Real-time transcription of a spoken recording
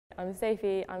I'm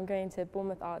Sophie. I'm going to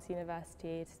Bournemouth Arts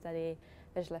University to study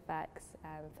visual effects,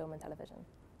 film and television.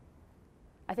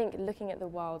 I think looking at the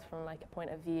world from like a point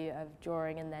of view of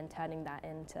drawing and then turning that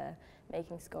into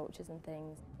making sculptures and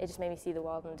things, it just made me see the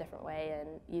world in a different way,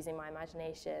 and using my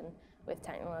imagination with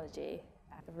technology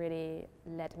really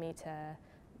led me to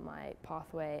my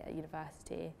pathway at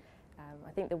university. I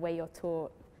think the way you're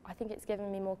taught, I think it's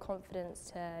given me more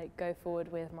confidence to go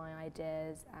forward with my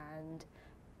ideas and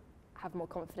have more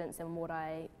confidence in what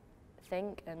I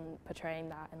think and portraying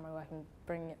that in my work and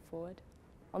bringing it forward.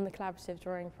 On the collaborative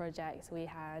drawing project, we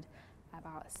had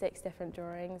about 6 different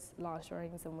drawings, large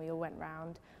drawings, and we all went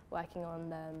round working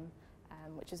on them,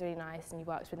 which was really nice, and you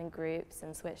worked within groups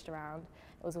and switched around.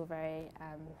 It was all very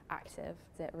active.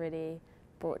 It really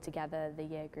brought together the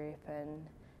year group, and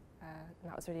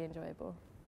that was really enjoyable.